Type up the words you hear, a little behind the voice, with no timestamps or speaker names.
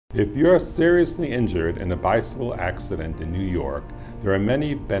If you're seriously injured in a bicycle accident in New York, there are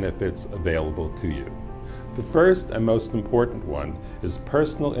many benefits available to you. The first and most important one is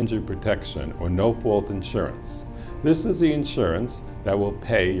personal injury protection or no-fault insurance. This is the insurance that will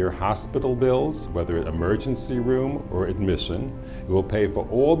pay your hospital bills, whether emergency room or admission. It will pay for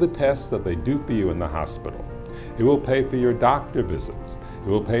all the tests that they do for you in the hospital. It will pay for your doctor visits. It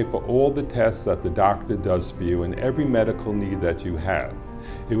will pay for all the tests that the doctor does for you and every medical need that you have.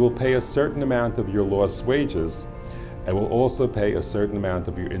 It will pay a certain amount of your lost wages and will also pay a certain amount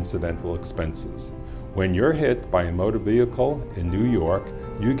of your incidental expenses. When you're hit by a motor vehicle in New York,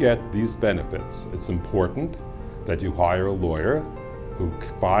 you get these benefits. It's important that you hire a lawyer who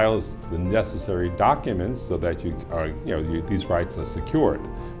files the necessary documents so that these rights are secured.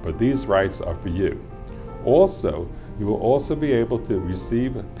 But these rights are for you. Also, you will also be able to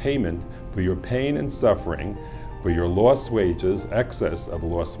receive payment for your pain and suffering, for your lost wages, excess of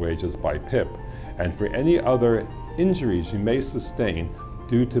lost wages by PIP, and for any other injuries you may sustain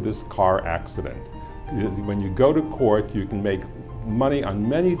due to this car accident. When you go to court, you can make money on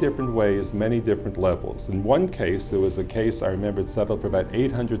many different ways, many different levels. In one case, there was a case I remember settled for about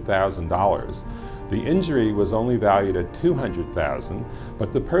 $800,000. The injury was only valued at $200,000,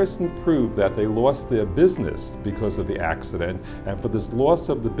 but the person proved that they lost their business because of the accident, and for this loss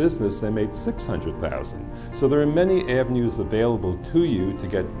of the business, they made $600,000. So there are many avenues available to you to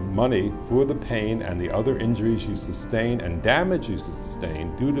get money for the pain and the other injuries you sustain and damage you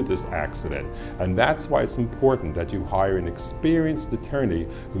sustain due to this accident. And that's why it's important that you hire an experienced attorney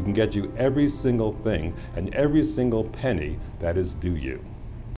who can get you every single thing and every single penny that is due you.